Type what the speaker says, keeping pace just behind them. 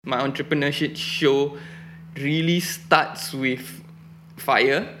My entrepreneurship show really starts with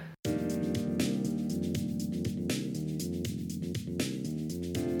fire.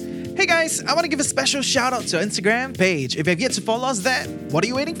 Hey guys, I want to give a special shout out to our Instagram page. If you have yet to follow us there, what are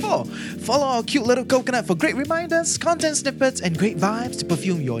you waiting for? Follow our cute little coconut for great reminders, content snippets, and great vibes to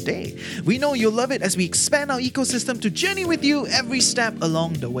perfume your day. We know you'll love it as we expand our ecosystem to journey with you every step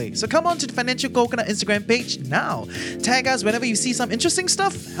along the way. So come on to the Financial Coconut Instagram page now. Tag us whenever you see some interesting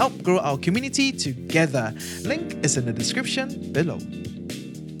stuff. Help grow our community together. Link is in the description below.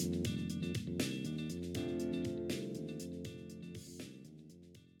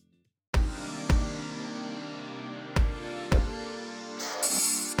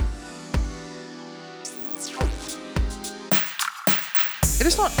 It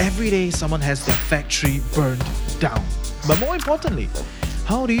is not every day someone has their factory burned down. But more importantly,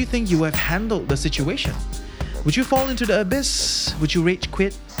 how do you think you have handled the situation? Would you fall into the abyss? Would you rage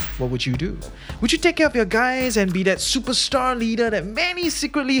quit? What would you do? Would you take care of your guys and be that superstar leader that many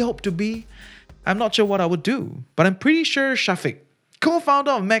secretly hope to be? I'm not sure what I would do, but I'm pretty sure Shafiq,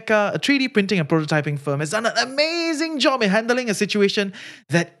 co-founder of Meka, a 3D printing and prototyping firm, has done an amazing job in handling a situation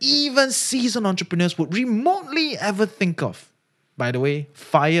that even seasoned entrepreneurs would remotely ever think of. By the way,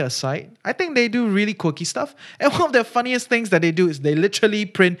 fire aside, I think they do really quirky stuff. And one of the funniest things that they do is they literally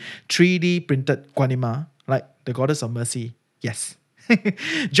print 3D printed Guanima, like the goddess of mercy. Yes.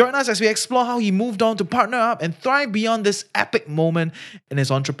 Join us as we explore how he moved on to partner up and thrive beyond this epic moment in his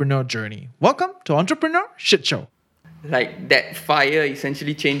entrepreneur journey. Welcome to Entrepreneur Shit Show. Like that fire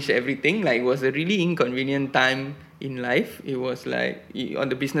essentially changed everything. Like it was a really inconvenient time in life. It was like on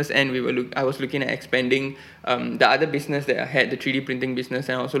the business end, I was looking at expanding the other business that I had, the 3D printing business,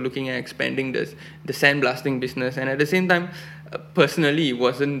 and also looking at expanding the sandblasting business. And at the same time, personally, it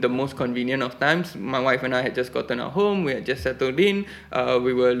wasn't the most convenient of times. My wife and I had just gotten our home. We had just settled in.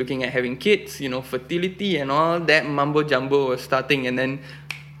 We were looking at having kids, fertility and all that mumbo jumbo was starting, and then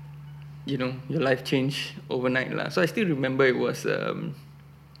your life changed overnight lah. So I still remember it was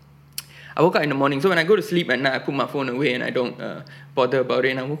I woke up in the morning. So when I go to sleep at night, I put my phone away and I don't bother about it.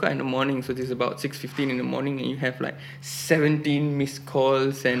 And I woke up in the morning, so this is about 6:15 in the morning, and you have like 17 missed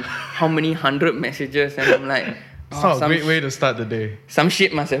calls and how many 100 messages, and I'm like, It's not a great way to start the day. Some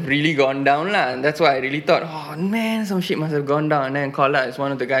shit must have really gone down lah. And that's why I really thought, oh man, some shit must have gone down. And then Kola is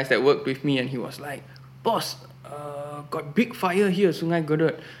one of the guys that worked with me, and he was like, boss, got big fire here, Sungai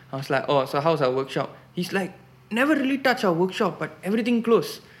Godot. I was like, oh, so how's our workshop? He's like, never really touch our workshop, but everything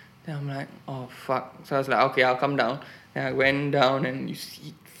closed. Then I'm like, oh fuck. So I was like, okay, I'll come down. And I went down, and you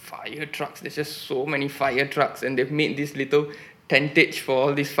see fire trucks. There's just so many fire trucks, and they've made this little tentage for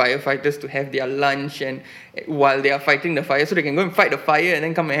all these firefighters to have their lunch, and while they are fighting the fire, so they can go and fight the fire and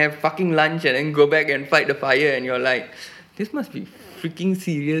then come and have fucking lunch and then go back and fight the fire. And you're like, this must be freaking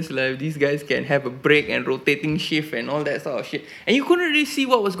serious, like these guys can have a break and rotating shift and all that sort of shit. And you couldn't really see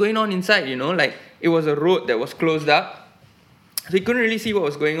what was going on inside, like it was a road that was closed up, so you couldn't really see what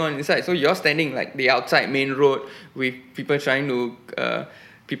was going on inside. So you're standing like the outside main road with people trying to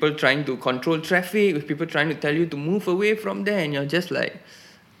control traffic, with people trying to tell you to move away from there, and you're just like,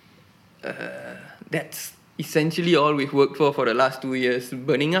 that's essentially all we've worked for the last 2 years,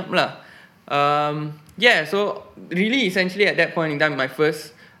 burning up lah. So really essentially at that point in time, my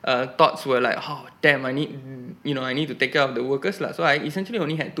first thoughts were like, oh damn, I need to take care of the workers lah. So I essentially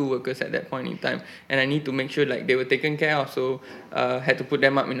only had 2 workers at that point in time, and I need to make sure like they were taken care of. So had to put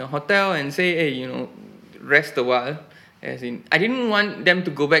them up in a hotel and say, hey, rest a while. As in, I didn't want them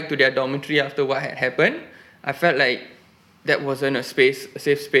to go back to their dormitory after what had happened. I felt like that wasn't a safe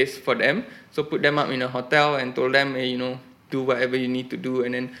space for them. So put them up in a hotel and told them, hey, do whatever you need to do,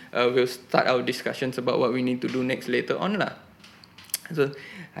 and then we'll start our discussions about what we need to do next later on lah. So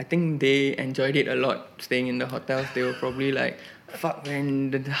I think they enjoyed it a lot, staying in the hotels. They were probably like, fuck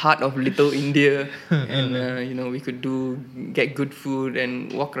man, the heart of little India, and we could get good food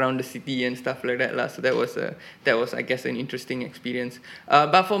and walk around the city and stuff like that lah. So that was I guess an interesting experience.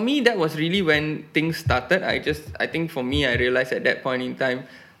 But for me, that was really when things started. I think for me, I realized at that point in time,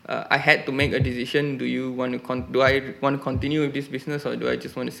 I had to make a decision. Do I want to continue with this business, or do I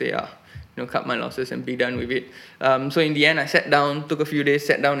just want to say cut my losses and be done with it? So in the end, I sat down, took a few days,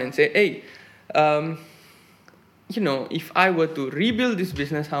 sat down and said, hey, if I were to rebuild this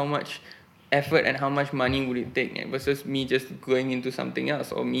business, how much effort and how much money would it take versus me just going into something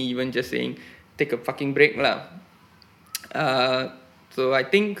else, or me even just saying, take a fucking break lah. So I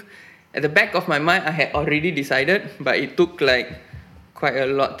think at the back of my mind, I had already decided, but it took like quite a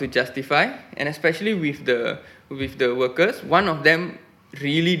lot to justify, and especially with the workers. One of them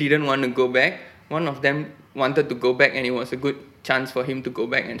really didn't want to go back. One of them wanted to go back, and it was a good chance for him to go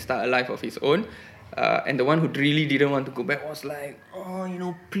back and start a life of his own. And the one who really didn't want to go back was like,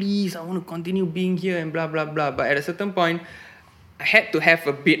 oh, please, I want to continue being here and blah, blah, blah. But at a certain point, I had to have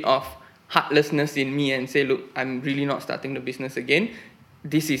a bit of heartlessness in me and say, look, I'm really not starting the business again.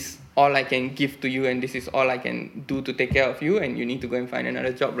 This is all I can give to you, and this is all I can do to take care of you, and you need to go and find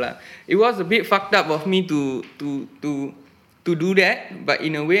another job. It was a bit fucked up of me to do that, but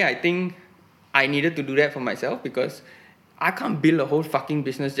in a way, I think I needed to do that for myself, because I can't build a whole fucking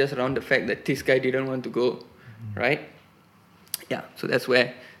business just around the fact that this guy didn't want to go, right? Yeah, so that's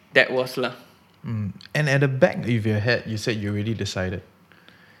where that was lah. And at the back of your head, you said you already decided,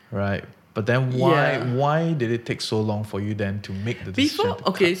 right? But then why did it take so long for you then to make the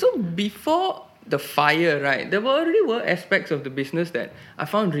decision? Before the fire, right, there already were aspects of the business that I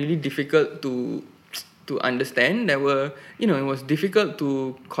found really difficult to understand. There were, it was difficult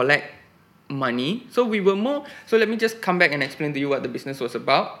to collect money. So let me just come back and explain to you what the business was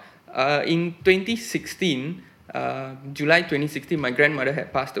about. In 2016, July 2016, my grandmother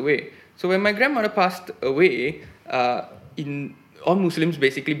had passed away. So when my grandmother passed away, all Muslims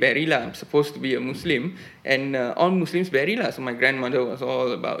basically bury lah. I'm supposed to be a Muslim, and all Muslims bury lah. So my grandmother was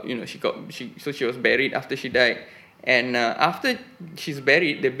all about, she was buried after she died, and after she's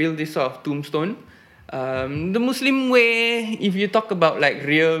buried, they built this sort of tombstone. The Muslim way, if you talk about like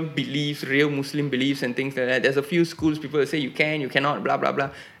real beliefs, real Muslim beliefs and things like that, there's a few schools people will say you can, you cannot, blah blah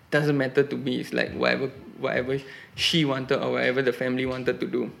blah. Doesn't matter to me. It's like whatever she wanted or whatever the family wanted to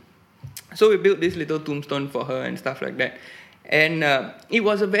do. So we built this little tombstone for her and stuff like that. And it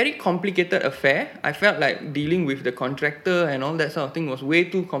was a very complicated affair. I felt like dealing with the contractor and all that sort of thing was way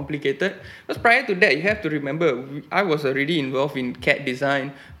too complicated. Because prior to that, you have to remember, I was already involved in CAD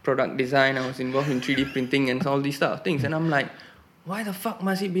design, product design. I was involved in 3D printing and all these sort of things. And I'm like, why the fuck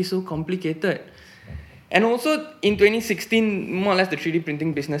must it be so complicated? And also in 2016, more or less the 3D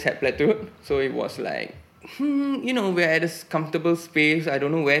printing business had plateaued. So it was like, we're at a comfortable space. I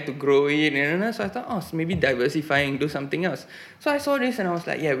don't know where to grow it. So I thought, maybe diversifying, do something else. So I saw this and I was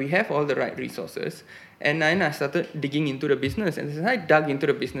like, yeah, we have all the right resources. And then I started digging into the business. And as I dug into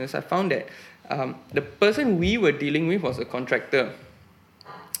the business, I found that the person we were dealing with was a contractor.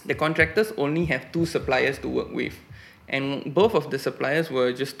 The contractors only have 2 suppliers to work with. And both of the suppliers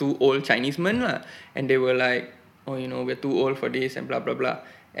were just 2 old Chinese men. And they were like, we're too old for this and blah, blah, blah.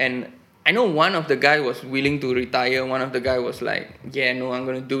 And I know one of the guy was willing to retire. One of the guy was like, I'm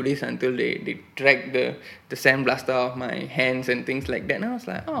going to do this until they drag the sandblaster off my hands and things like that. And I was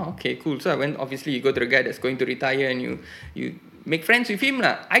like, okay, cool. So I went, obviously, you go to the guy that's going to retire and you make friends with him.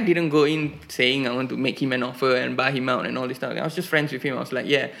 I didn't go in saying I want to make him an offer and buy him out and all this stuff. I was just friends with him. I was like,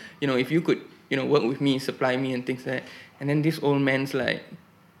 if you could, work with me, supply me and things like that. And then this old man's like,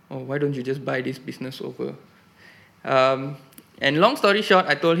 why don't you just buy this business over? And long story short,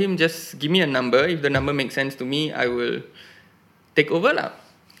 I told him, just give me a number. If the number makes sense to me, I will take over lah.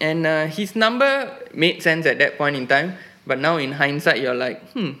 And his number made sense at that point in time. But now in hindsight, you're like,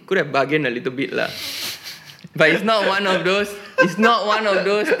 could have bargained a little bit lah. But it's not one of those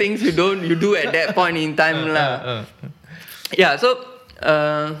things you do at that point in time lah. Yeah, so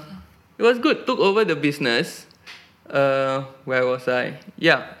it was good. Took over the business. Where was I?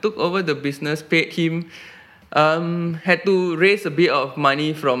 Yeah, took over the business, paid him. Had to raise a bit of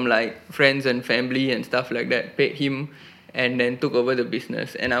money from like friends and family and stuff like that, paid him, and then took over the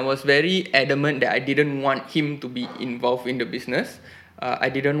business. And I was very adamant that I didn't want him to be involved in the business. I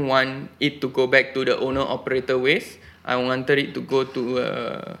didn't want it to go back to the owner-operator ways. I wanted it to go to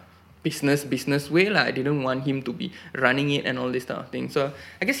a business way lah. I didn't want him to be running it and all this kind of thing. So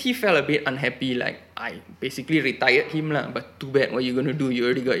I guess he felt a bit unhappy. Like I basically retired him lah. But too bad, what you gonna do? You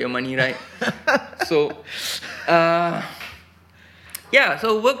already got your money, right? So, so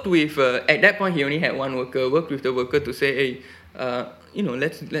worked with. At that point, he only had 1 worker. Worked with the worker to say, hey,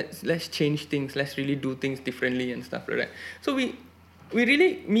 let's change things. Let's really do things differently and stuff like that. So we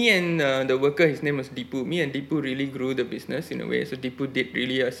really, me and the worker, his name was Deepu. Me and Deepu really grew the business in a way. So Deepu did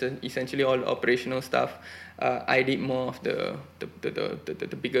really essentially all the operational stuff. I did more of the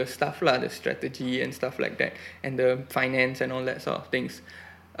bigger stuff lah, the strategy and stuff like that, and the finance and all that sort of things.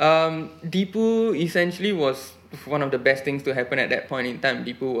 Deepu essentially was one of the best things to happen at that point in time.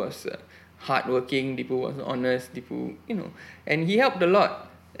 Deepu was hardworking. Deepu was honest. Deepu, and he helped a lot.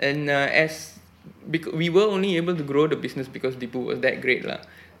 And because we were only able to grow the business because Deepu was that great lah.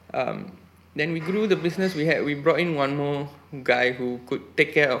 Then we grew the business. We brought in one more guy who could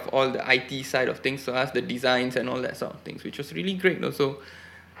take care of all the IT side of things for us, the designs and all that sort of things, which was really great also.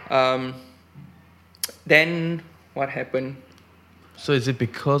 Then what happened? So is it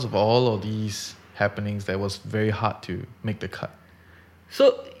because of all of these happenings that was very hard to make the cut?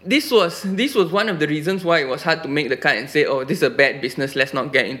 So this was one of the reasons why it was hard to make the cut and say, oh, this is a bad business, let's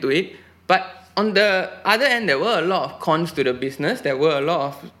not get into it. But on the other end, there were a lot of cons to the business. There were a lot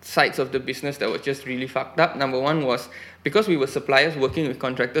of sides of the business that were just really fucked up. Number one was because we were suppliers working with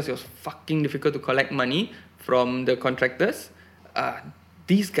contractors, it was fucking difficult to collect money from the contractors.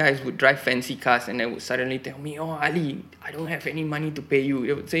 These guys would drive fancy cars and they would suddenly tell me, oh, Ali, I don't have any money to pay you.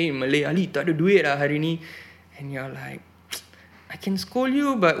 They would say in Malay, Ali, tak ada duit lah hari ni. And you're like, I can scold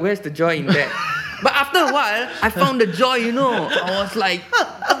you, but where's the joy in that? But after a while, I found the joy, you know. I was like,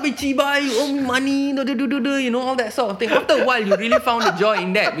 Chiba, you owe me money, you know, all that sort of thing. After a while, you really found the joy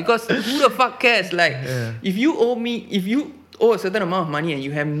in that because who the fuck cares? Like, if you owe a certain amount of money and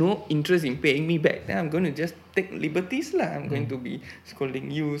you have no interest in paying me back, then I'm going to just take liberties lah. I'm going to be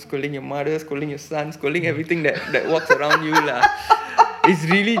scolding you, scolding your mother, scolding your son, scolding everything that walks around you lah. It's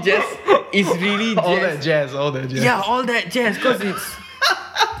really just all that jazz. Yeah, all that jazz. Because it's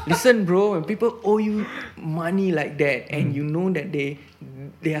listen, bro. When people owe you money like that, and you know that they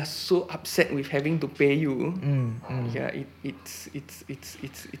are so upset with having to pay you, yeah, it's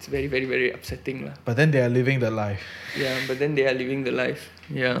very, very, very upsetting lah. But then they are living the life. Yeah, but then they are living the life.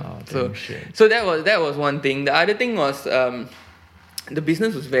 Yeah. Oh, so that was one thing. The other thing was the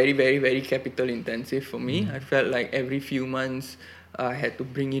business was very, very, very capital intensive for me. I felt like every few months I had to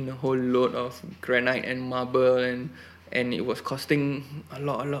bring in a whole load of granite and marble, and it was costing a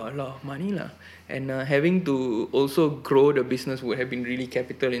lot of money lah. And having to also grow the business would have been really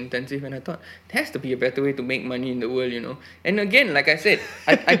capital intensive. And I thought there has to be a better way to make money in the world, you know. And again, like I said,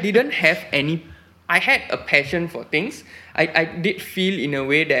 I didn't have any. I had a passion for things. I did feel in a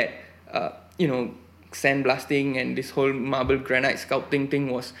way that you know, sandblasting and this whole marble granite sculpting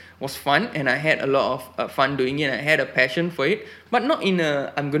thing was fun, and I had a lot of fun doing it, and I had a passion for it, but not in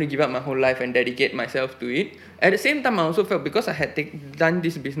a I'm going to give up my whole life and dedicate myself to it. At the same time, I also felt because I had done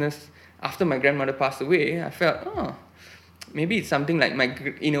this business after my grandmother passed away, I felt, maybe it's something like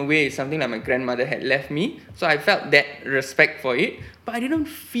in a way, it's something like my grandmother had left me, so I felt that respect for it, but I didn't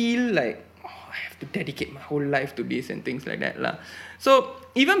feel like, I have to dedicate my whole life to this and things like that lah. So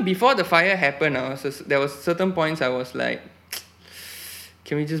even before the fire happened, there was certain points I was like,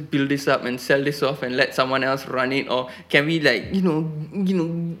 can we just build this up and sell this off and let someone else run it, or can we like you know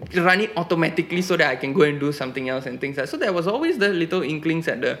run it automatically so that I can go and do something else and things like that. So there was always the little inklings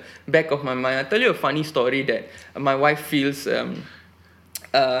at the back of my mind. I'll tell you a funny story that my wife feels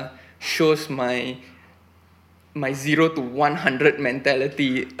shows my 0 to 100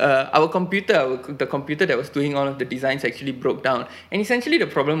 mentality. The computer that was doing all of the designs actually broke down, and essentially the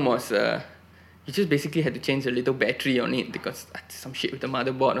problem was you just basically had to change a little battery on it because some shit with the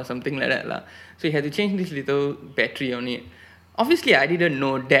motherboard or something like that lah. So you had to change this little battery on it. Obviously I didn't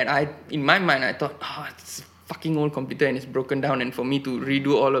know that. In my mind I thought, it's a fucking old computer and it's broken down, and for me to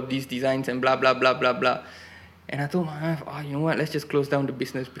redo all of these designs and blah blah blah blah blah. And I told my wife, you know what, let's just close down the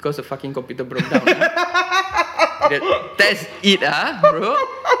business because the fucking computer broke down. That's it, bro.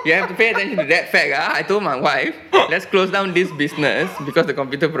 You have to pay attention to that fact. I told my wife, let's close down this business because the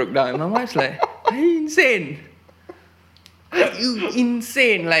computer broke down. And my wife's like, are you insane? Are you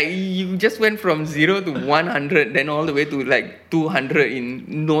insane? Like, you just went from 0 to 100, then all the way to like 200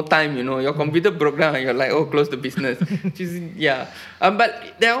 in no time, you know. Your computer broke down and you're like, close the business.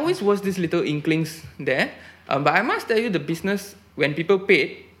 But there always was this little inklings there. But I must tell you, the business, when people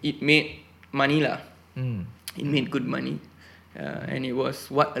paid, it made money lah. It made good money. And it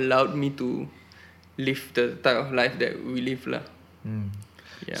was what allowed me to live the type of life that we live lah.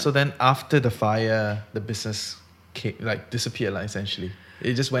 Yeah. So then after the fire, the business disappeared essentially.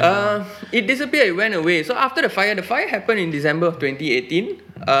 It just went down. It disappeared, it went away. So after the fire happened in December of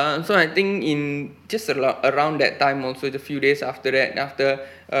 2018. So I think in just around that time also, a few days after that, after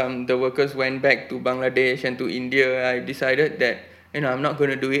the workers went back to Bangladesh and to India, I decided that I'm not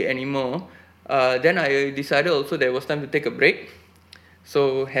going to do it anymore. Then I decided also there was time to take a break.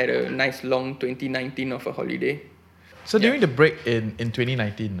 So had a nice long 2019 of a holiday. So during the break in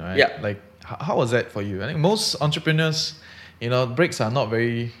 2019, right? Yeah. Like, how was that for you? I think most entrepreneurs, breaks are not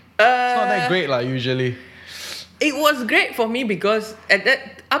very... it's not that great usually. It was great for me because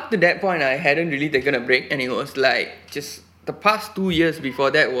up to that point, I hadn't really taken a break. And it was like, just the past 2 years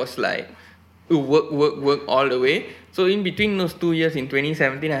before that was like, work all the way. So in between those 2 years, in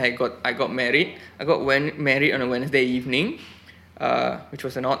 2017, I got married. I got married on a Wednesday evening, which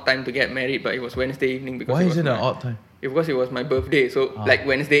was an odd time to get married, but it was Wednesday evening because Why is it an odd time? Because it was my birthday. So like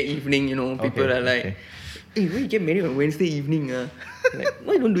Wednesday evening, people are like, hey, why you get married on Wednesday evening? Like,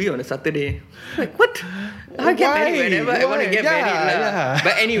 why don't do it on a Saturday? Like, what? I get married whenever I want to get married. Yeah.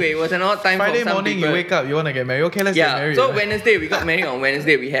 But anyway, it was an odd time Friday for some morning people. you wake up, you want to get married. Okay, let's get married. So Wednesday, we got married on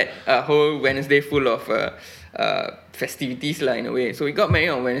Wednesday. We had a whole Wednesday full of festivities in a way. So we got married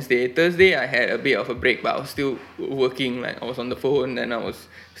on Wednesday. Thursday, I had a bit of a break, but I was still working. Like I was on the phone and I was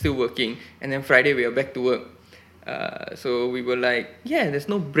still working. And then Friday, we were back to work. So we were like, yeah, there's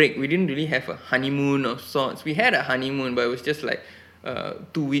no break. We didn't really have a honeymoon of sorts. We had a honeymoon, but it was just like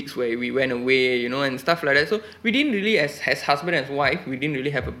 2 weeks where we went away, and stuff like that. So we didn't really, as husband and wife, we didn't really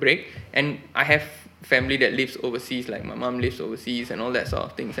have a break. And I have family that lives overseas, like my mom lives overseas and all that sort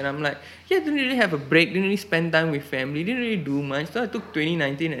of things. And I'm like, yeah, didn't really have a break, didn't really spend time with family, didn't really do much. So I took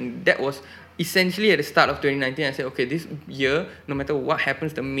 2019, and that was essentially at the start of 2019. I said, okay, this year, no matter what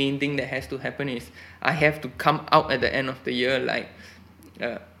happens, the main thing that has to happen is I have to come out at the end of the year like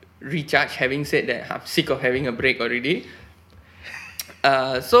recharge, having said that I'm sick of having a break already.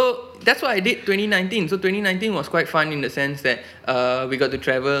 So that's what I did 2019. So 2019 was quite fun in the sense that we got to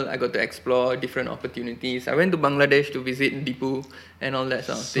travel, I got to explore different opportunities. I went to Bangladesh to visit Dipu and all that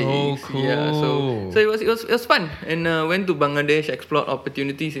sort of things. Cool. Yeah, so it was fun. And went to Bangladesh, explored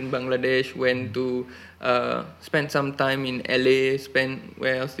opportunities in Bangladesh, went to spend some time in LA,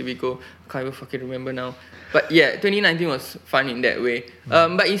 where else did we go? Can't even fucking remember now. But yeah, 2019 was fun in that way.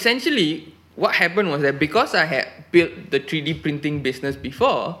 But essentially, what happened was that because I had built the 3D printing business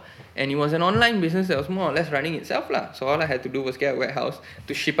before, and it was an online business that was more or less running itself lah. So all I had to do was get a warehouse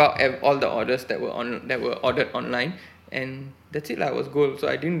to ship out all the orders that were ordered online, and that's it lah. It was gold. So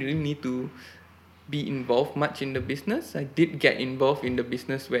I didn't really need to be involved much in the business. I did get involved in the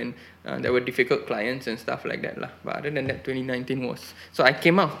business when there were difficult clients and stuff like that lah. But other than that, 2019 was. So I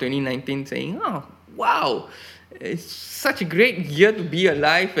came out of 2019 saying, oh wow, it's such a great year to be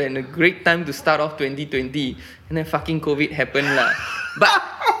alive and a great time to start off 2020, and then fucking COVID happened lah. But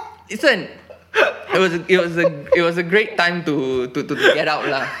listen, it was a great time to get out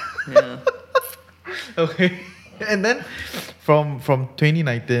lah. Yeah. Okay. And then from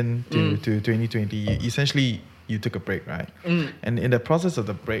 2019 to 2020, essentially you took a break, right? And in the process of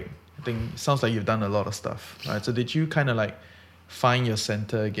the break, I think it sounds like you've done a lot of stuff, right? So did you kind of like find your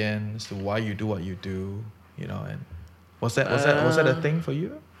center again as to why you do what you do, and was that a thing for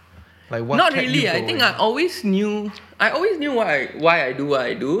you? Like what? Not really. I think I always knew why I do what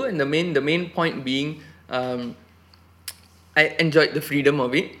I do, and the main point being, I enjoyed the freedom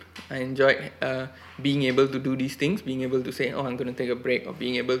of it. I enjoyed being able to do these things, being able to say, oh, I'm going to take a break, or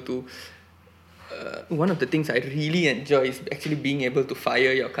being able to. One of the things I really enjoy is actually being able to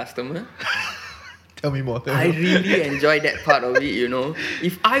fire your customer. Tell me more. I really enjoy that part of it,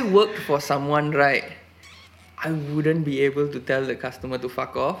 If I worked for someone, right, I wouldn't be able to tell the customer to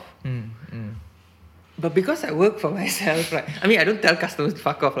fuck off. But because I work for myself, right, I mean, I don't tell customers to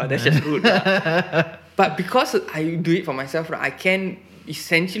fuck off, that's just rude. But because I do it for myself, right, I can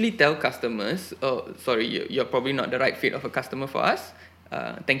essentially tell customers, oh, sorry, you're probably not the right fit of a customer for us.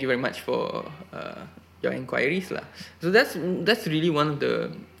 Thank you very much for your inquiries lah. So that's really one of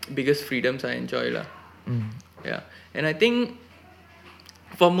the biggest freedoms I enjoy lah. Yeah, and I think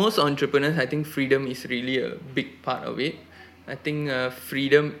for most entrepreneurs, I think freedom is really a big part of it. I think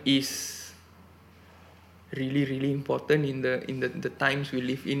freedom is really, really important in the times we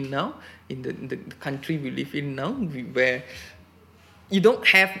live in now, in the country we live in now, where you don't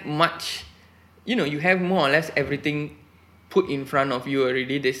have much, you have more or less everything put in front of you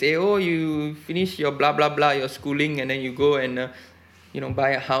already. They say, oh, you finish your blah blah blah, your schooling, and then you go and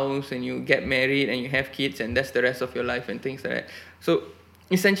buy a house and you get married and you have kids, and that's the rest of your life and things like that. So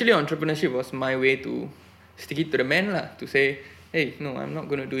essentially, entrepreneurship was my way to stick it to the man lah, to say, hey, no, I'm not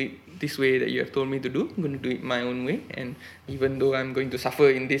going to do it this way that you have told me to do. I'm going to do it my own way, and even though I'm going to suffer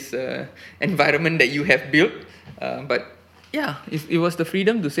in this environment that you have built, but yeah, it was the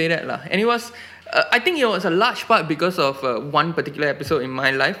freedom to say that lah. And it was, I think it was a large part because of one particular episode in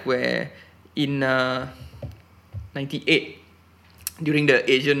my life where in 98, during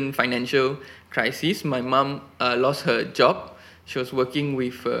the Asian financial crisis, my mom lost her job. She was working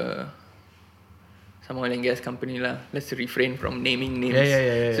with some oil and gas company lah. Let's refrain from naming names.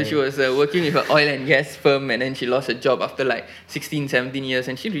 Yeah. So she was working with an oil and gas firm, and then she lost her job after like 16, 17 years,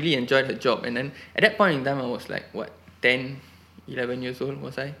 and she really enjoyed her job. And then at that point in time, I was like, 10, 11 years old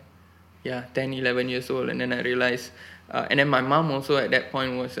was I? Yeah, 10, 11 years old. And then I realized, and then my mom also at that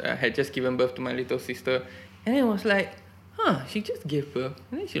point had just given birth to my little sister. And it was like, she just gave birth,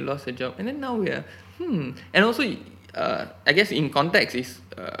 and then she lost her job, and then now we are, And also, I guess in context is,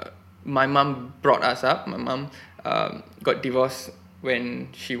 my mom brought us up. My mom got divorced when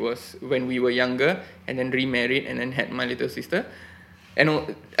we were younger, and then remarried, and then had my little sister.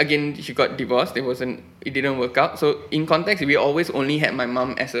 And again, she got divorced. It didn't work out. So in context, we always only had my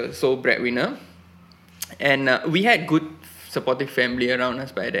mom as a sole breadwinner, and we had good supportive family around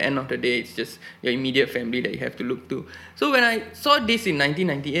us. But at the end of the day, it's just your immediate family that you have to look to. So when I saw this in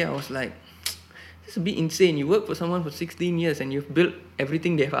 1998, I was like, this is a bit insane. You work for someone for 16 years and you've built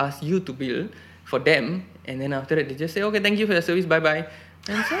everything they've asked you to build for them, and then after that they just say, okay, thank you for your service, bye bye.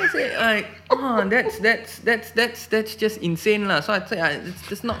 And so I say, like, oh, that's just insane lah. So I'd say it's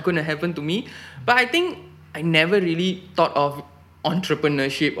just not going to happen to me. But I think I never really thought of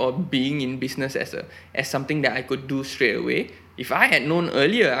entrepreneurship or being in business as something that I could do straight away. If I had known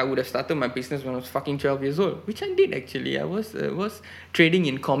earlier, I would have started my business when I was fucking 12 years old, which I did actually. I was trading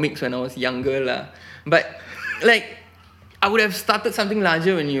in comics when I was younger lah. But like, I would have started something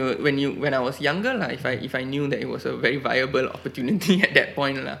larger when I was younger lah. If I knew that it was a very viable opportunity at that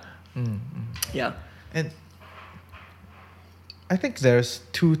point lah. Yeah. And I think there's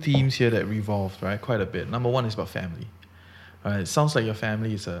two themes here that revolved, right, quite a bit. Number one is about family. It sounds like your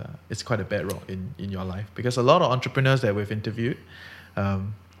family is quite a bedrock in your life, because a lot of entrepreneurs that we've interviewed,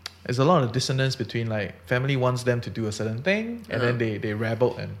 there's a lot of dissonance between, like, family wants them to do a certain thing, and then they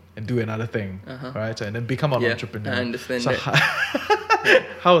rebel and do another thing, right? And then become an entrepreneur. I understand so that.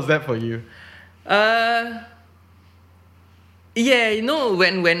 How was that for you? Yeah, you know,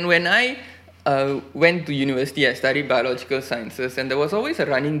 when I went to university, I studied biological sciences, and there was always a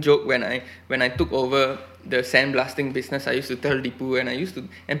running joke when I took over the sandblasting business. I used to tell Dipu, and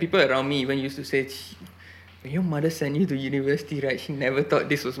people around me even used to say, when your mother sent you to university, right, she never thought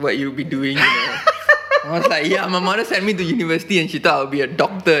this was what you'd be doing, you know. I was like, yeah, my mother sent me to university and she thought I would be a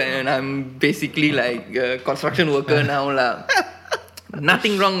doctor, and I'm basically like a construction worker now lah.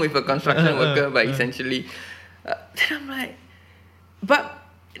 Nothing wrong with a construction worker, but essentially, then I'm like, but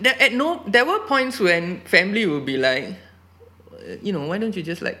there were points when family would be like, you know, why don't you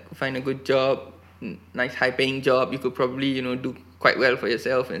just like find a good job, nice high paying job, you could probably, you know, do quite well for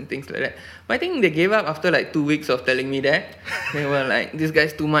yourself and things like that. But I think they gave up after like 2 weeks of telling me that. They were like, this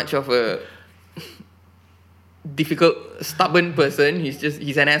guy's too much of a difficult, stubborn person.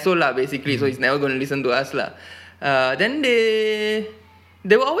 He's an asshole lah, basically, so he's never going to listen to us lah. Then they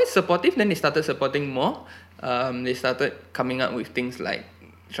were always supportive. Then they started supporting more. They started coming up with things like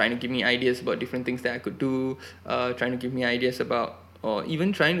trying to give me ideas about different things that I could do, trying to give me ideas about, or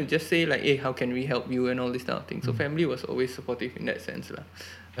even trying to just say like, hey, how can we help you, and all this kind of thing. So family was always supportive in that sense lah.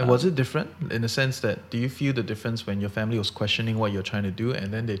 And was it different in the sense that, do you feel the difference when your family was questioning what you're trying to do,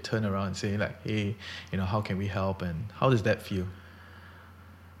 and then they turn around and say like, hey, you know, how can we help, and how does that feel?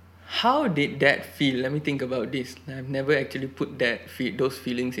 How did that feel? Let me think about this. I've never actually put those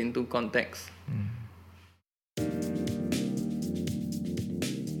feelings into context.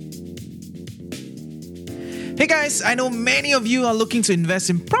 Hey guys, I know many of you are looking to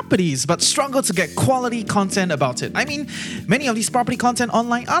invest in properties but struggle to get quality content about it. I mean, many of these property content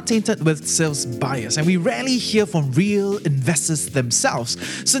online are tainted with sales bias, and we rarely hear from real investors themselves.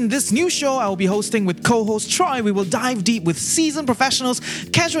 So in this new show I will be hosting with co-host Troy, we will dive deep with seasoned professionals,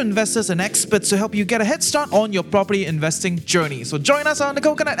 casual investors and experts to help you get a head start on your property investing journey. So join us on the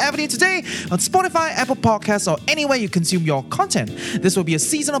Coconut Avenue today on Spotify, Apple Podcasts, or anywhere you consume your content. This will be a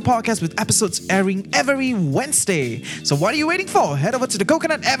seasonal podcast with episodes airing every Wednesday. So what are you waiting for? Head over to the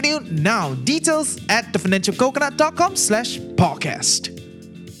Coconut Avenue now. Details at thefinancialcoconut.com/podcast.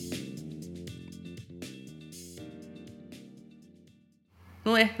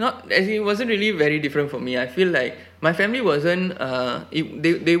 No, not as it wasn't really very different for me. I feel like my family wasn't.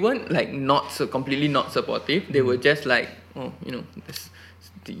 They weren't like completely not supportive. They were just like, oh, you know,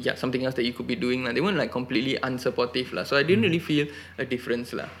 something else that you could be doing. They weren't like completely unsupportive lah. So I didn't really feel a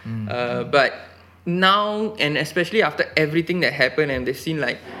difference lah. But now, and especially after everything that happened, and they've seen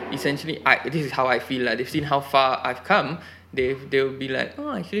like, essentially, this is how I feel like, they've seen how far I've come. They'll be like,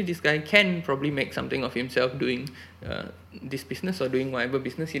 oh, actually this guy can probably make something of himself doing this business or doing whatever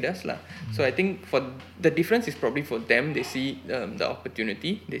business he does lah. So I think for the difference is probably for them. They see the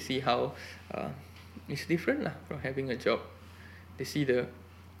opportunity. They see how it's different lah from having a job. They see the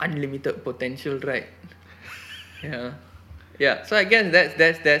unlimited potential, right? Yeah. So I guess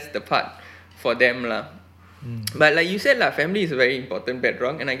that's the part for them lah. But like you said lah, family is a very important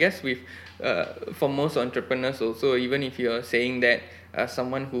bedrock, and I guess with for most entrepreneurs also, even if you're saying that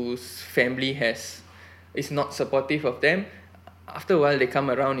someone whose family is not supportive of them, after a while they come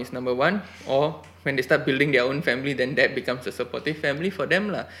around is number one, or when they start building their own family, then that becomes a supportive family for them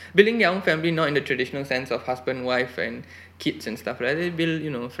lah. Building their own family not in the traditional sense of husband, wife and kids and stuff like that. They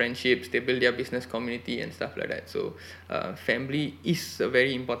build, friendships, they build their business community and stuff like that. So family is a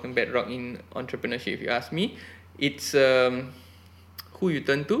very important bedrock in entrepreneurship, if you ask me. It's who you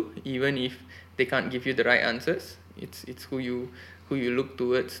turn to, even if they can't give you the right answers. It's who you look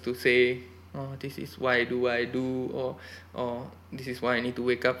towards to say, oh, this is why I do what I do, or this is why I need to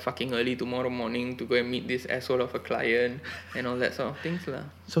wake up fucking early tomorrow morning to go and meet this asshole of a client and all that sort of things lah.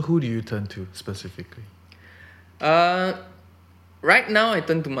 So who do you turn to specifically? Right now I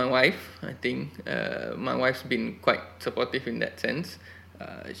turn to my wife. I think my wife's been quite supportive in that sense.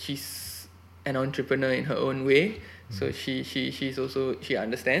 She's an entrepreneur in her own way. So she's also, she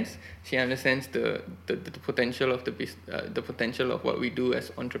understands the potential of the potential of what we do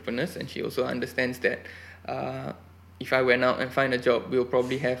as entrepreneurs, and she also understands that if I went out and find a job, we'll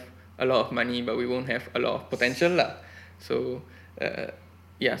probably have a lot of money, but we won't have a lot of potential lah. So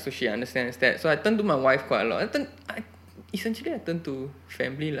so she understands that. So I turn to my wife quite a lot. Essentially I turn to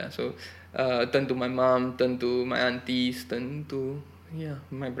family lah. So turn to my mom, turn to my aunties, turn to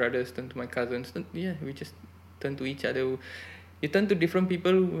my brothers, turn to my cousins. We just turn to each other. You turn to different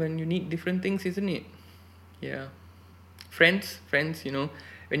people when you need different things, isn't it? Yeah. Friends,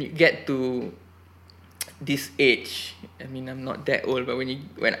 when you get to this age, I mean, I'm not that old, but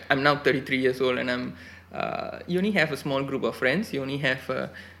when I'm now 33 years old, and you only have a small group of friends. You only have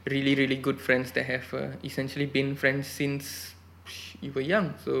really, really good friends that have essentially been friends since you were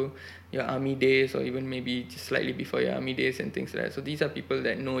young. So your army days, or even maybe just slightly before your army days and things like that. So these are people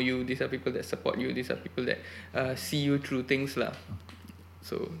that know you, these are people that support you, these are people that see you through things lah.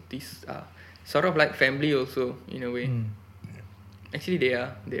 So these are sort of like family also in a way. Actually they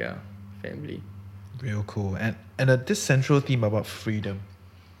are family. Real cool. And this central theme about freedom,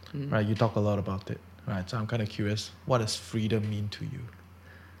 right? You talk a lot about it, right? So I'm kind of curious, what does freedom mean to you?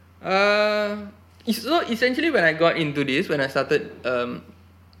 So essentially when I got into this, when I started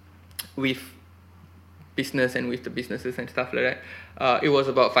with business and with the businesses and stuff like that, it was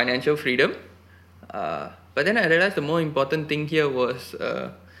about financial freedom. But then I realized the more important thing here was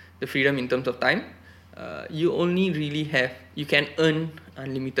the freedom in terms of time. You only really you can earn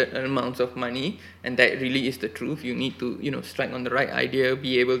unlimited amounts of money, and that really is the truth. You need to strike on the right idea,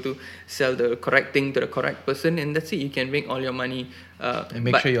 be able to sell the correct thing to the correct person, and that's it. You can make all your money and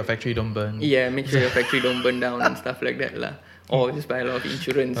make sure your factory don't burn. Yeah, make sure your factory don't burn down and stuff like that lah. Or just buy a lot of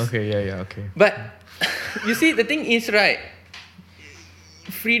insurance. Okay, okay. But you see, the thing is, right,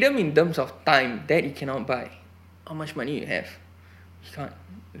 freedom in terms of time, that you cannot buy. How much money you have, you can't.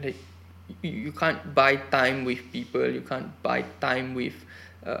 You can't buy time with people. You can't buy time with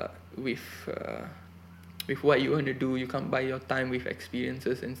what you want to do. You can't buy your time with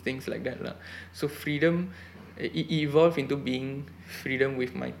experiences and things like that lah. So freedom, it evolved into being freedom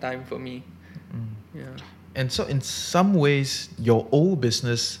with my time for me. Yeah. And so in some ways, your old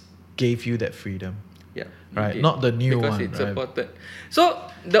business gave you that freedom. Yeah. Right. Not the new one. Because it's right? supported.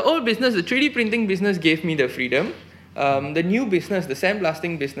 So the old business, the 3D printing business, gave me the freedom. The new business, the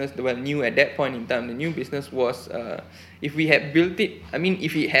sandblasting business, new at that point in time, the new business was, if we had built it, I mean,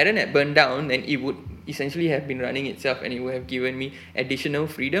 if it hadn't had burned down, then it would essentially have been running itself, and it would have given me additional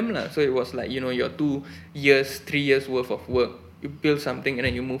freedom lah. So it was like, your 2 years, 3 years worth of work. You build something and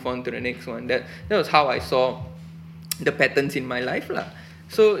then you move on to the next one. That was how I saw the patterns in my life lah.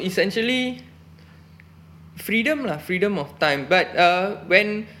 So essentially, freedom of time. But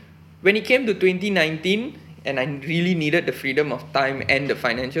when it came to 2019, and I really needed the freedom of time and the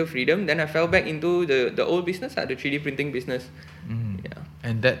financial freedom, then I fell back into the old business, the 3D printing business. Yeah.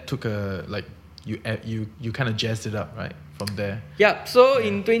 And that took you kind of jazzed it up, right? From there. Yeah. So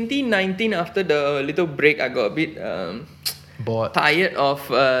in 2019, after the little break, I got a bit bored, tired of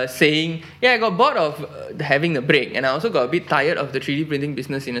saying, I got bored of having a break, and I also got a bit tired of the 3D printing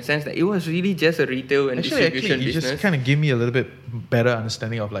business in a sense that it was really just a retail and distribution you business. Just kind of give me a little bit better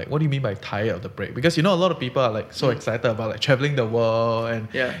understanding of like, what do you mean by tired of the break? Because a lot of people are like so excited about like traveling the world and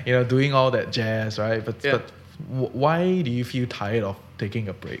doing all that jazz, right? But why do you feel tired of taking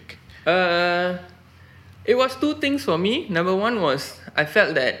a break? It was two things for me. Number one was I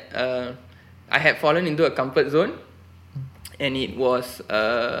felt that I had fallen into a comfort zone. And it was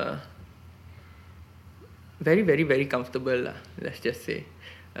very, very, very comfortable lah. Let's just say.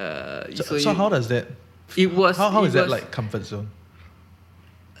 So how does that? It was. How is that like comfort zone?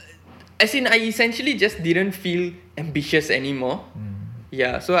 As in, I essentially just didn't feel ambitious anymore.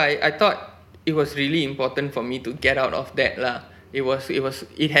 Yeah. So I thought it was really important for me to get out of that lah.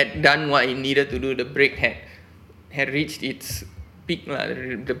 It had done what it needed to do. The break had reached its peak lah.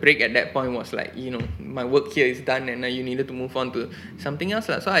 The break at that point was like, you know, my work here is done and you needed to move on to something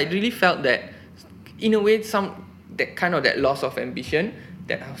else lah. So I really felt that, in a way, that loss of ambition,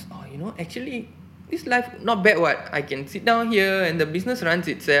 that I was, you know, actually this life not bad. What I can sit down here and the business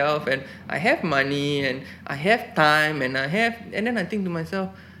runs itself, and I have money and I have time and then I think to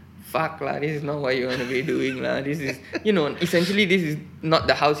myself, fuck lah, this is not what you want to be doing lah. This is, you know, essentially this is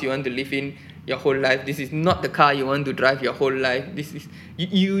not the house you want to live in your whole life. This is not the car you want to drive your whole life. This is,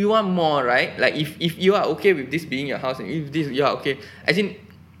 you want more, right? Like if you are okay with this being your house, and if this you are okay, as in,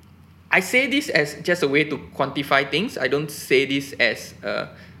 I say this as just a way to quantify things. I don't say this as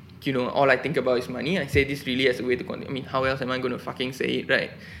you know, all I think about is money. I say this really as a way to quantify. I mean, how else am I going to fucking say it,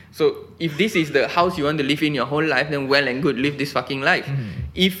 right? So if this is the house you want to live in your whole life, then well and good, live this fucking life.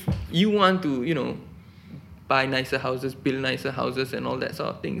 If you want to, you know, buy nicer houses, build nicer houses and all that sort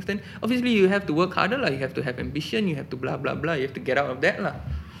of things, then obviously you have to work harder lah. You have to have ambition, you have to blah blah blah, you have to get out of that lah.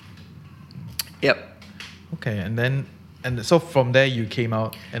 Yep. Okay, and so from there you came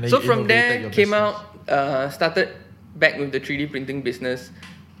out, and then so you from there your came business. out, started back with the 3D printing business.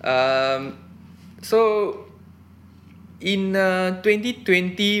 So in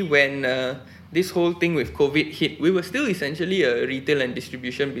 2020, when this whole thing with COVID hit, we were still essentially a retail and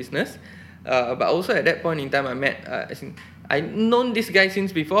distribution business. But also at that point in time, I met, I'd known this guy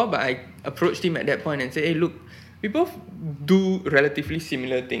since before, but I approached him at that point and said, hey, look, we both do relatively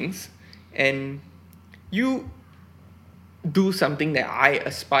similar things, and you do something that I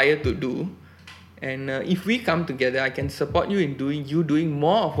aspire to do. And if we come together, I can support you in doing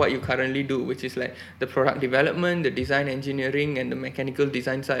more of what you currently do, which is like the product development, the design engineering, and the mechanical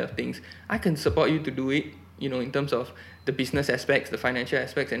design side of things. I can support you to do it, you know, in terms of the business aspects, the financial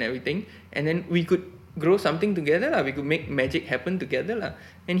aspects, and everything. And then we could grow something together, we could make magic happen together.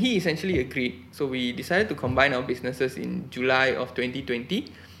 And he essentially agreed. So we decided to combine our businesses in July of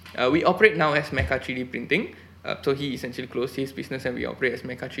 2020. We operate now as Meka 3D Printing. So he essentially closed his business and we operate as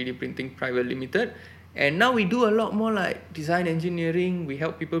Meka 3D Printing Private Limited. And now we do a lot more like design engineering. We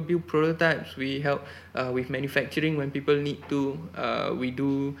help people build prototypes. We help with manufacturing when people need to. We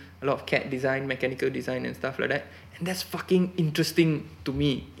do a lot of CAD design, mechanical design and stuff like that. And that's fucking interesting to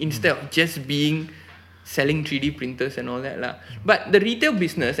me, instead of just selling 3D printers and all that lah. But the retail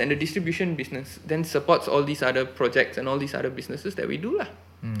business and the distribution business then supports all these other projects and all these other businesses that we do lah.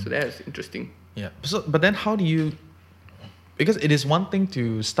 So that's interesting. Yeah. So, but then how do you? Because it is one thing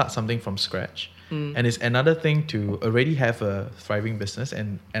to start something from scratch, and it's another thing to already have a thriving business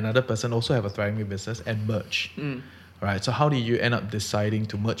and another person also have a thriving business and merge. Right. So how do you end up deciding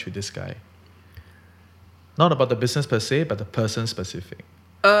to merge with this guy? Not about the business per se, but the person specific.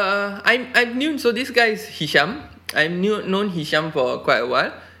 I've known, so this guy is Hisham. I've known Hisham for quite a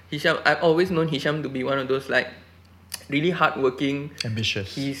while. I've always known Hisham to be one of those like really hardworking,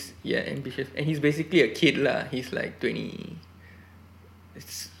 ambitious. He's ambitious, and he's basically a kid lah. He's like 20.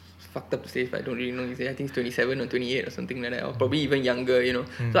 It's fucked up to say, if I don't really know. I think he's 27 or 28 or something like that, or probably even younger. You know.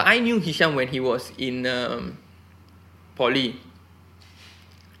 So I knew Hisham when he was in poly,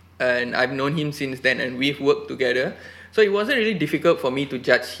 and I've known him since then, and we've worked together. So it wasn't really difficult for me to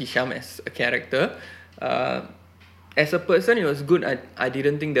judge Hisham as a character. As a person, it was good. I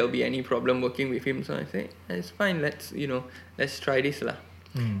didn't think there would be any problem working with him. So I said, it's fine. Let's try this lah.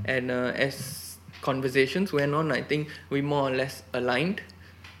 And as conversations went on, I think we more or less aligned.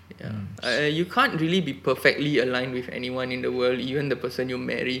 Yeah. You can't really be perfectly aligned with anyone in the world. Even the person you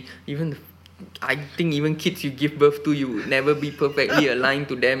marry, I think even kids you give birth to, you would never be perfectly aligned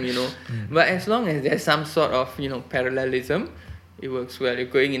to them, you know. But as long as there's some sort of, parallelism, it works well.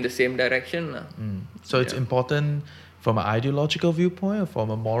 You're going in the same direction. So it's important from an ideological viewpoint or from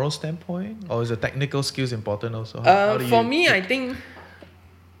a moral standpoint? Or is the technical skills important also? For me, I think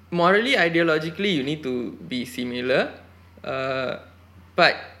morally, ideologically, you need to be similar.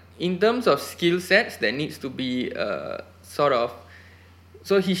 But in terms of skill sets, there needs to be sort of...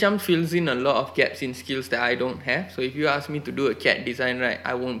 So Hisham fills in a lot of gaps in skills that I don't have. So if you ask me to do a CAD design, right,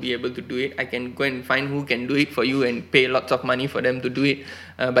 I won't be able to do it. I can go and find who can do it for you and pay lots of money for them to do it.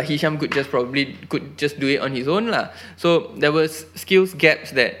 But Hisham could just do it on his own lah. So there was skills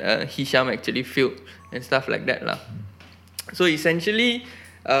gaps that Hisham actually filled and stuff like that lah. So essentially,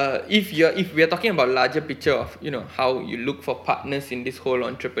 if we are talking about larger picture of how you look for partners in this whole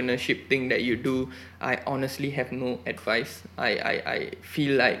entrepreneurship thing that you do, I honestly have no advice. I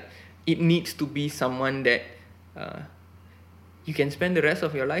feel like it needs to be someone that you can spend the rest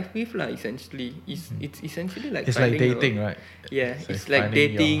of your life with lah. Essentially, it's essentially like it's like dating, right? Yeah, it's like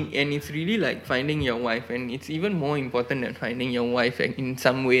dating, and it's really like finding your wife, and it's even more important than finding your wife in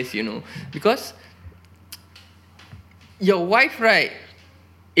some ways, because your wife, right,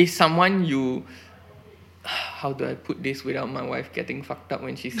 is someone you. How do I put this without my wife getting fucked up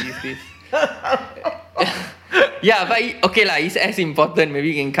when she sees this? Yeah, but okay lah, it's as important. Maybe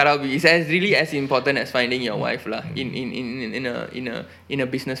you can cut out. It's really as important as finding your wife lah in a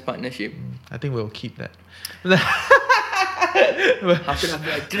business partnership. I think we'll keep that. After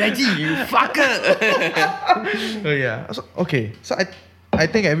that, Reggie, you fucker. Oh yeah. So I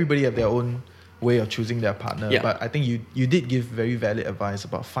think everybody have their own way of choosing their partner. Yeah. But I think you did give very valid advice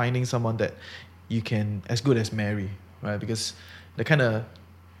about finding someone that you can as good as marry, right? Because the kind of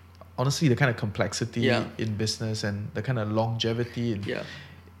complexity in business and the kind of longevity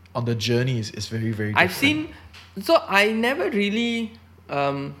on the journey is very, very different. I never really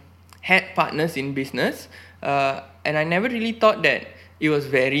had partners in business, and I never really thought that it was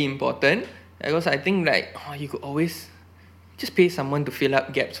very important, because I think like, you could always just pay someone to fill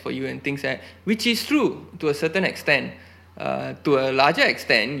up gaps for you and things like that, which is true to a certain extent. To a larger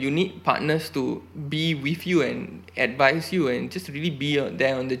extent, you need partners to be with you and advise you and just really be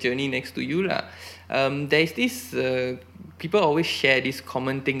there on the journey next to you lah. There's this people always share this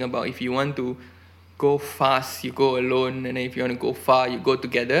common thing about if you want to go fast, you go alone, and then if you want to go far, you go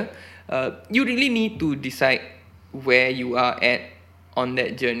together. You really need to decide where you are at on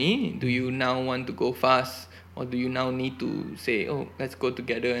that journey. Do you now want to go fast, or do you now need to say, oh, let's go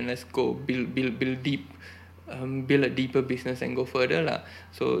together and let's go build deep. Build a deeper business and go further lah.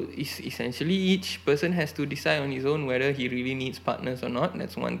 So it's essentially each person has to decide on his own whether he really needs partners or not.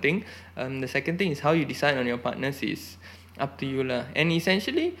 That's one thing. The second thing is how you decide on your partners is up to you lah. And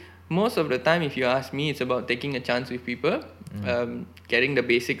essentially, most of the time, if you ask me, it's about taking a chance with people, getting the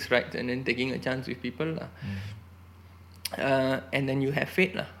basics right, and then taking a chance with people lah. And then you have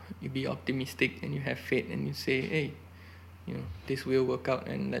faith lah. You be optimistic and you have faith and you say, hey, this will work out,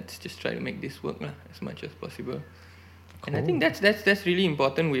 and let's just try to make this work lah, as much as possible. Cool. And I think that's really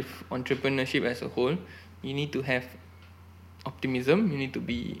important with entrepreneurship as a whole. You need to have optimism. You need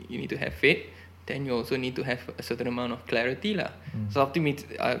to have faith. Then you also need to have a certain amount of clarity lah. So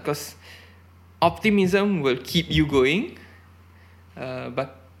because optimism will keep you going,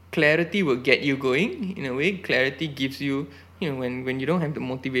 but clarity will get you going. In a way, clarity gives you. When you don't have the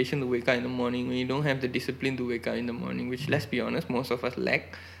motivation to wake up in the morning, when you don't have the discipline to wake up in the morning, which, let's be honest, most of us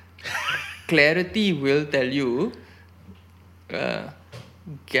lack, clarity will tell you,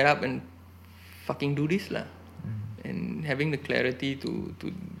 get up and fucking do this lah. And having the clarity to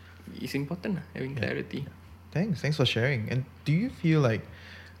is important lah, having clarity. Thanks for sharing. And do you feel like,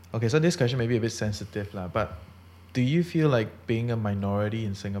 okay, so this question may be a bit sensitive lah, but do you feel like being a minority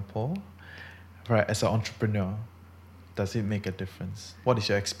in Singapore, right, as an entrepreneur, does it make a difference? What is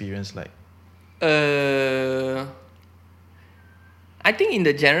your experience like? I think in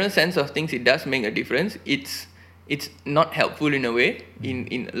the general sense of things, it does make a difference. It's not helpful in a way,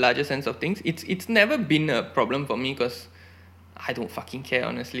 in larger sense of things. It's never been a problem for me because I don't fucking care,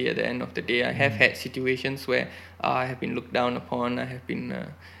 honestly, at the end of the day. I have had situations where I have been looked down upon. I have been...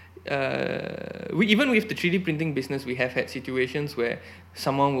 even with the 3D printing business, we have had situations where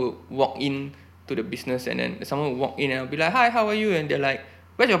someone will walk in to the business, and then someone will walk in and I'll be like, hi, how are you? And they're like,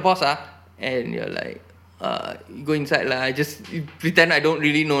 where's your boss? And you're like, you go inside lah. I just pretend I don't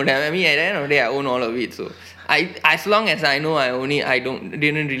really know them. I mean, at the end of the day, I own all of it. So as long as I know I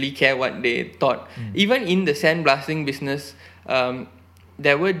didn't really care what they thought. Even in the sandblasting business,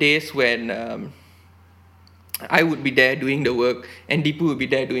 there were days when I would be there doing the work, and Deepu would be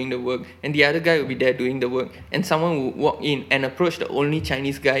there doing the work, and the other guy would be there doing the work, and someone would walk in and approach the only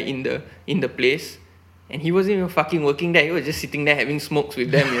Chinese guy in the place, and he wasn't even fucking working there. He was just sitting there having smokes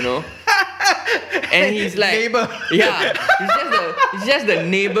with them, And he's like, neighbor. Yeah, he's just the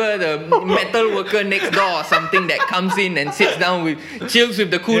neighbor, the metal worker next door or something that comes in and sits down chills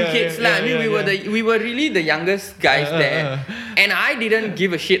with the cool kids. We were really the youngest guys there. And I didn't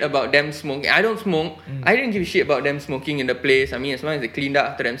give a shit about them smoking. I don't smoke. I didn't give a shit about them smoking in the place. I mean, as long as they cleaned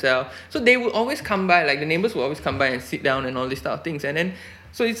up after themselves. So they would always come by, like the neighbors would always come by and sit down and all these type of things. And then,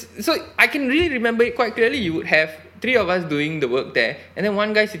 so I can really remember it quite clearly. You would have 3 of us doing the work there, and then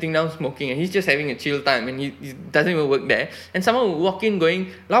one guy sitting down smoking, and he's just having a chill time, and he doesn't even work there. And someone would walk in going,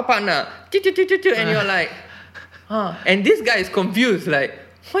 "Lao partner," and you're like, and this guy is confused, like,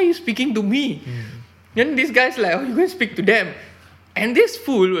 why are you speaking to me? Then this guy's like, oh, you're going to speak to them. And this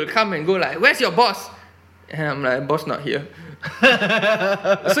fool will come and go like, where's your boss? And I'm like, boss not here.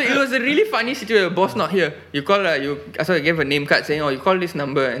 So it was a really funny situation. Boss not here. You call so I gave a name card saying, you call this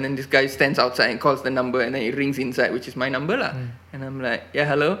number, and then this guy stands outside and calls the number, and then it rings inside, which is my number lah. And I'm like, yeah,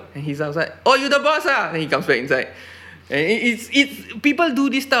 hello. And he's outside. Oh, you the boss ah? And he comes back inside. And it's people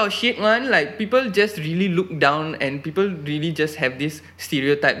do this type of shit, man. Like people just really look down, and people really just have this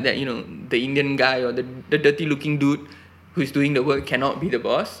stereotype that the Indian guy or the dirty looking dude who's doing the work cannot be the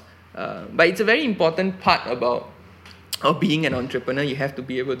boss. But it's a very important part about of being an entrepreneur. You have to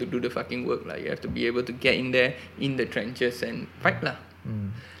be able to do the fucking work. Like you have to be able to get in there in the trenches and fight lah.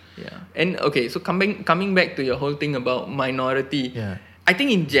 Yeah. And okay, so coming back to your whole thing about minority. Yeah. I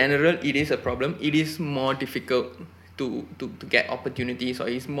think in general it is a problem. It is more difficult to get opportunities, or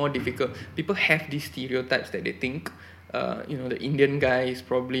it's more difficult. People have these stereotypes that they think, the Indian guy is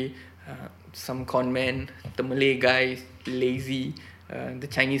probably some con man, the Malay guy is lazy, the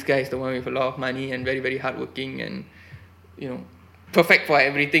Chinese guy is the one with a lot of money and very, very hardworking and, perfect for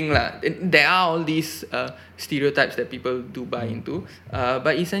everything lah. There are all these stereotypes that people do buy into,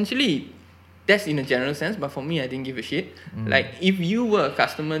 but essentially that's in a general sense. But for me, I didn't give a shit. Like if you were a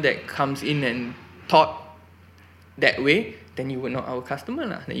customer that comes in and thought that way, then you were not our customer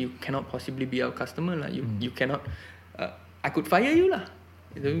lah. Then you cannot possibly be our customer lah. You cannot. I could fire you lah.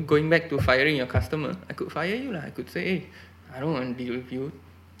 Going back to firing your customer, I could fire you lah. I could say, hey, I don't want to deal with you.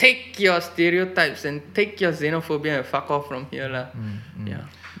 Take your stereotypes and take your xenophobia and fuck off from here lah. Yeah.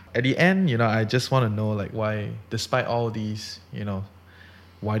 At the end, I just want to know, like, why, despite all these,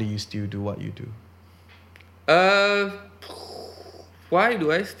 why do you still do what you do? Why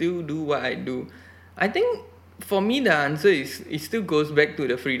do I still do what I do? I think for me the answer is, it still goes back to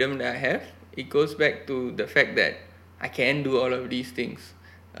the freedom that I have. It goes back to the fact that I can do all of these things.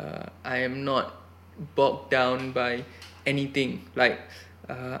 I am not bogged down by anything. Like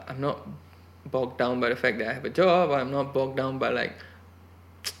I'm not bogged down by the fact that I have a job. I'm not bogged down by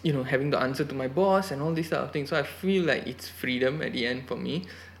having to answer to my boss and all these sort of things. So I feel like it's freedom at the end for me.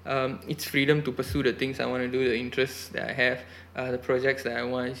 It's freedom to pursue the things I want to do, the interests that I have, the projects that I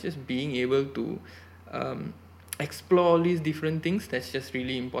want. It's just being able to explore all these different things. That's just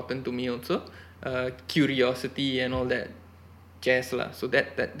really important to me also. Curiosity and all that jazz lah. So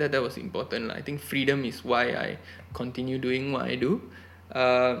that was important lah. I think freedom is why I continue doing what I do.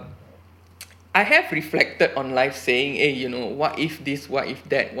 I have reflected on life saying, hey, what if this, what if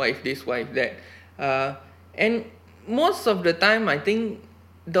that, what if this, what if that. And most of the time, I think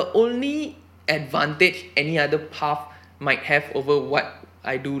the only advantage any other path might have over what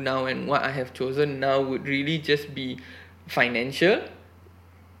I do now and what I have chosen now would really just be financial.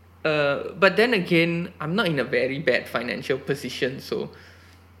 But then again, I'm not in a very bad financial position, so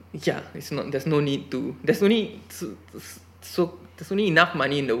yeah, there's only enough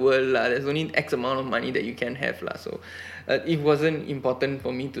money in the world lah. There's only X amount of money that you can have lah. So it wasn't important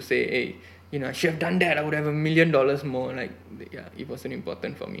for me to say, hey, I should have done that, I would have $1 million more. Like, yeah, it wasn't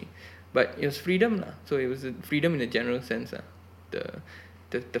important for me. But it was freedom lah. So it was freedom in a general sense lah.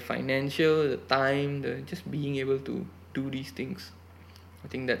 The financial, the time, the just being able to do these things. I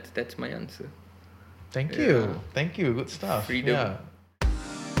think that's my answer. Thank you. Good stuff. Freedom. Yeah.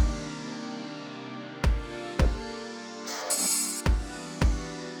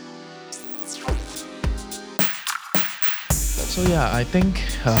 So yeah, I think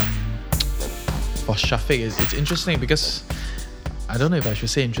for Shafiq, it's interesting because I don't know if I should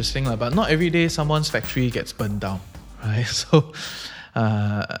say interesting, but not every day someone's factory gets burned down, right? So,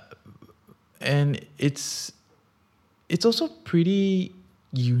 and it's also pretty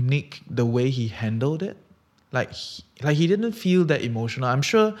unique the way he handled it. Like he didn't feel that emotional. I'm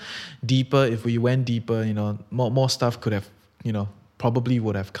sure deeper, if we went deeper, more stuff could have, probably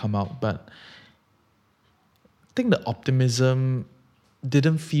would have come out, but I think the optimism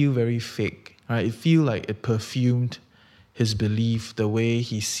didn't feel very fake, right? It feel like it perfumed his belief, the way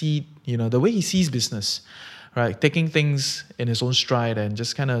he sees business, right? Taking things in his own stride and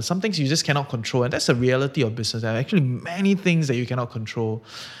just kind of, some things you just cannot control. And that's the reality of business. There are actually many things that you cannot control.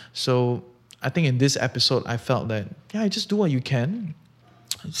 So I think in this episode, I felt that, yeah, just do what you can.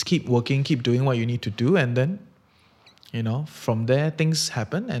 Just keep working, keep doing what you need to do. And then, from there, things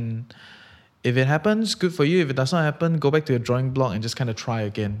happen. And if it happens, good for you. If it does not happen, go back to your drawing block and just kind of try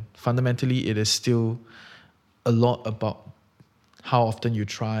again. Fundamentally, it is still a lot about how often you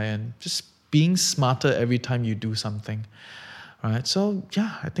try and just being smarter every time you do something, right? So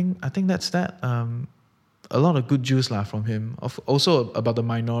yeah, I think that's that. A lot of good juice from him. Also about the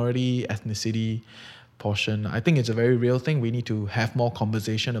minority ethnicity portion. I think it's a very real thing. We need to have more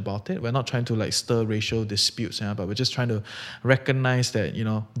conversation about it. We're not trying to stir racial disputes, but we're just trying to recognize that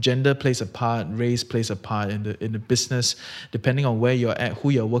gender plays a part, race plays a part in the business. Depending on where you're at, who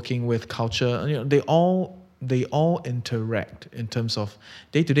you're working with, culture, they all interact in terms of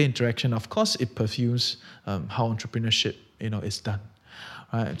day-to-day interaction. Of course, it perfumes how entrepreneurship is done.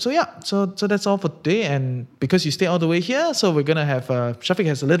 Right. So yeah, so that's all for today. And because you stay all the way here, so we're gonna have Shafiq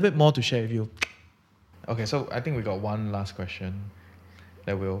has a little bit more to share with you. Okay, so I think we got one last question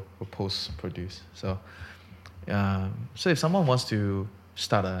that we'll post produce. So if someone wants to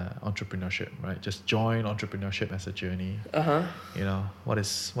start a entrepreneurship, right? Just join entrepreneurship as a journey. You know, what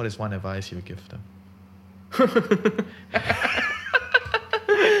is one advice you would give them?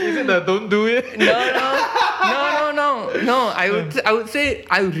 Is it the don't do it? No. I would say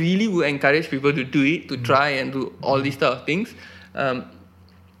I really would encourage people to do it, to try and do all these type of things. I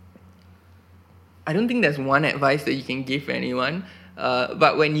don't think there's one advice that you can give anyone.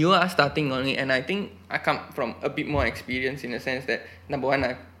 But when you are starting on it, and I think I come from a bit more experience in the sense that, number one,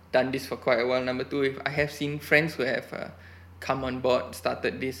 I've done this for quite a while. Number two, if I have seen friends who have come on board,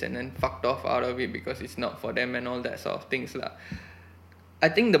 started this, and then fucked off out of it because it's not for them and all that sort of things lah. I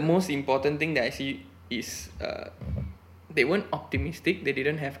think the most important thing that I see is they weren't optimistic. They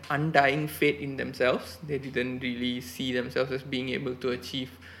didn't have undying faith in themselves. They didn't really see themselves as being able to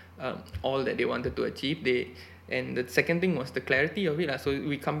achieve all that they wanted to achieve. And the second thing was the clarity of it lah. So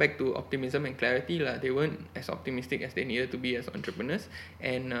we come back to optimism and clarity lah. They weren't as optimistic as they needed to be as entrepreneurs,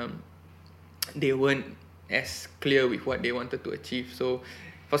 and they weren't as clear with what they wanted to achieve. So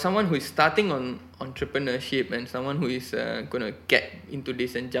for someone who is starting on entrepreneurship and someone who is going to get into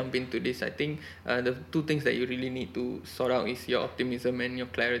this and jump into this, I think the two things that you really need to sort out is your optimism and your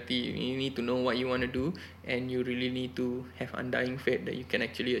clarity. You need to know what you want to do, and you really need to have undying faith that you can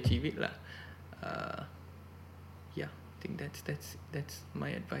actually achieve it lah. Yeah, I think that's my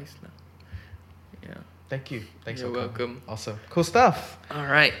advice lah. Yeah. Thank you. Thanks. You're welcome. Awesome. Cool stuff. All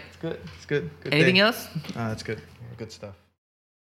right. It's good. Good Anything day. else? That's good. Good stuff.